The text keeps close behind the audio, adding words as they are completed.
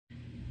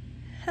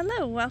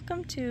Hello,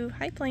 welcome to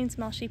High Plains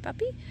Malshi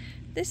Puppy.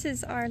 This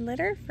is our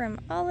litter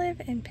from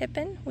Olive and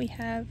Pippin. We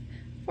have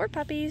 4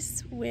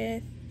 puppies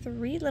with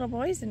 3 little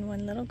boys and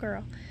 1 little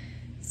girl.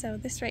 So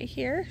this right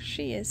here,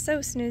 she is so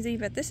snoozy,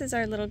 but this is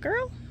our little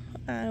girl.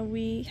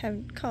 We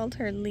have called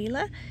her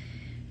Leela.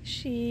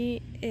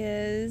 She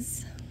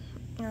is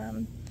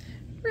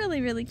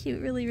really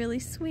cute, really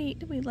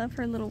sweet. We love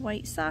her little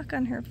white sock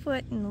on her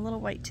foot and the little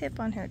white tip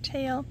on her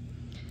tail.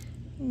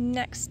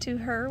 Next to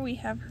her we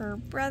have her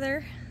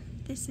brother.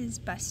 This is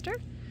Buster.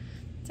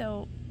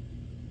 So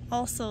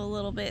also a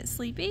little bit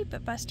sleepy,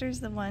 but Buster's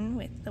the one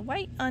with the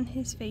white on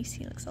his face.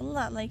 He looks a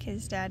lot like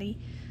his daddy.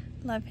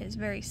 Love his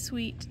very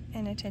sweet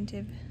and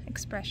attentive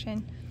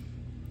expression.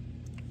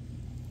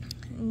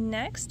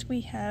 Next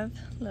we have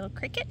little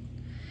Cricket.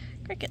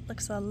 Cricket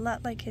looks a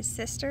lot like his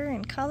sister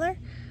in color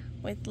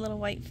with little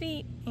white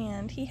feet,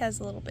 and he has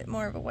a little bit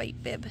more of a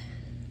white bib.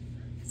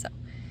 So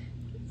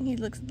he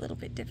looks a little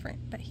bit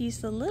different, but he's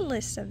the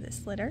littlest of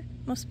this litter,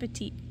 most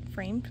petite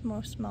framed,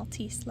 most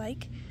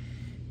Maltese-like.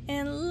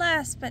 And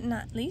last but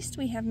not least,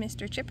 we have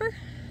Mr. Chipper.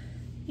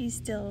 He's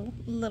still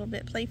a little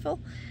bit playful.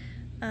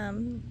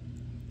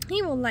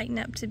 He will lighten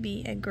up to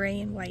be a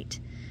gray and white.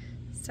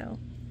 So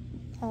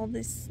all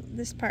this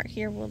part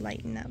here will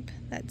lighten up.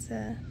 That's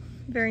a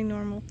very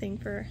normal thing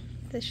for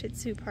the Shih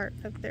Tzu part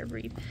of their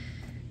breed.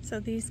 So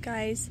these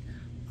guys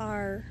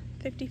are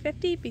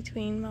 50-50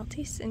 between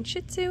Maltese and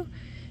Shih Tzu.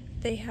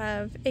 They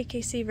have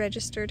AKC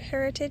registered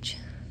heritage.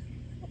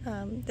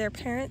 Their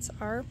parents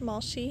are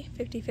Malshi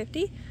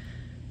 50-50,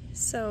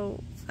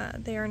 so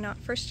they are not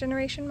first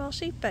generation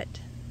Malshi, but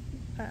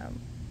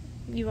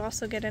you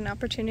also get an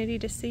opportunity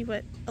to see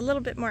a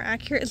little bit more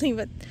accurately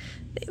what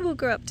they will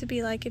grow up to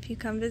be like if you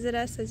come visit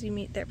us. As you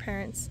meet their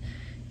parents,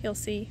 you'll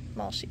see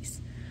Malshis.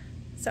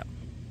 So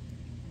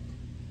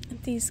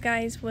these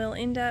guys will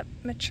end up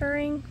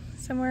maturing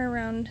somewhere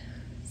around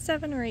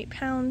 7 or 8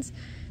 pounds,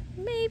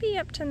 maybe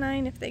up to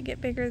 9 if they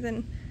get bigger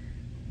than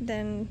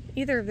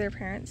either of their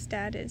parents.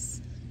 Dad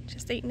is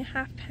just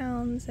 8.5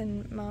 pounds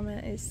and Mama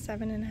is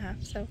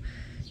 7.5, so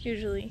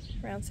usually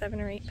around 7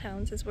 or 8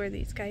 pounds is where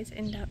these guys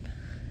end up.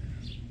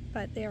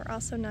 But they are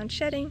also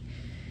non-shedding.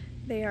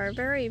 They are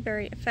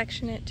very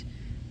affectionate,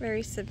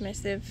 very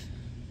submissive,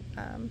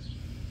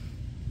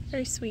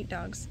 very sweet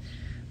dogs.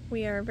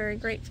 We are very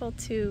grateful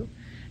to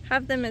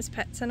have them as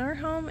pets in our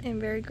home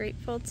and very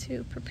grateful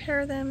to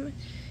prepare them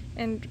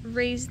and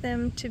raise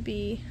them to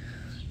be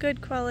good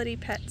quality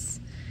pets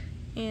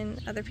in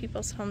other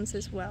people's homes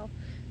as well,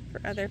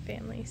 for other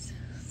families.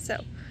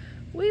 So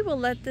we will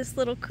let this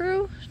little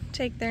crew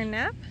take their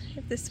nap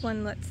if this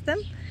one lets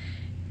them,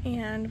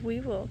 and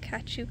we will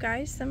catch you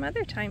guys some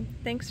other time.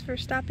 Thanks for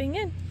stopping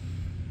in.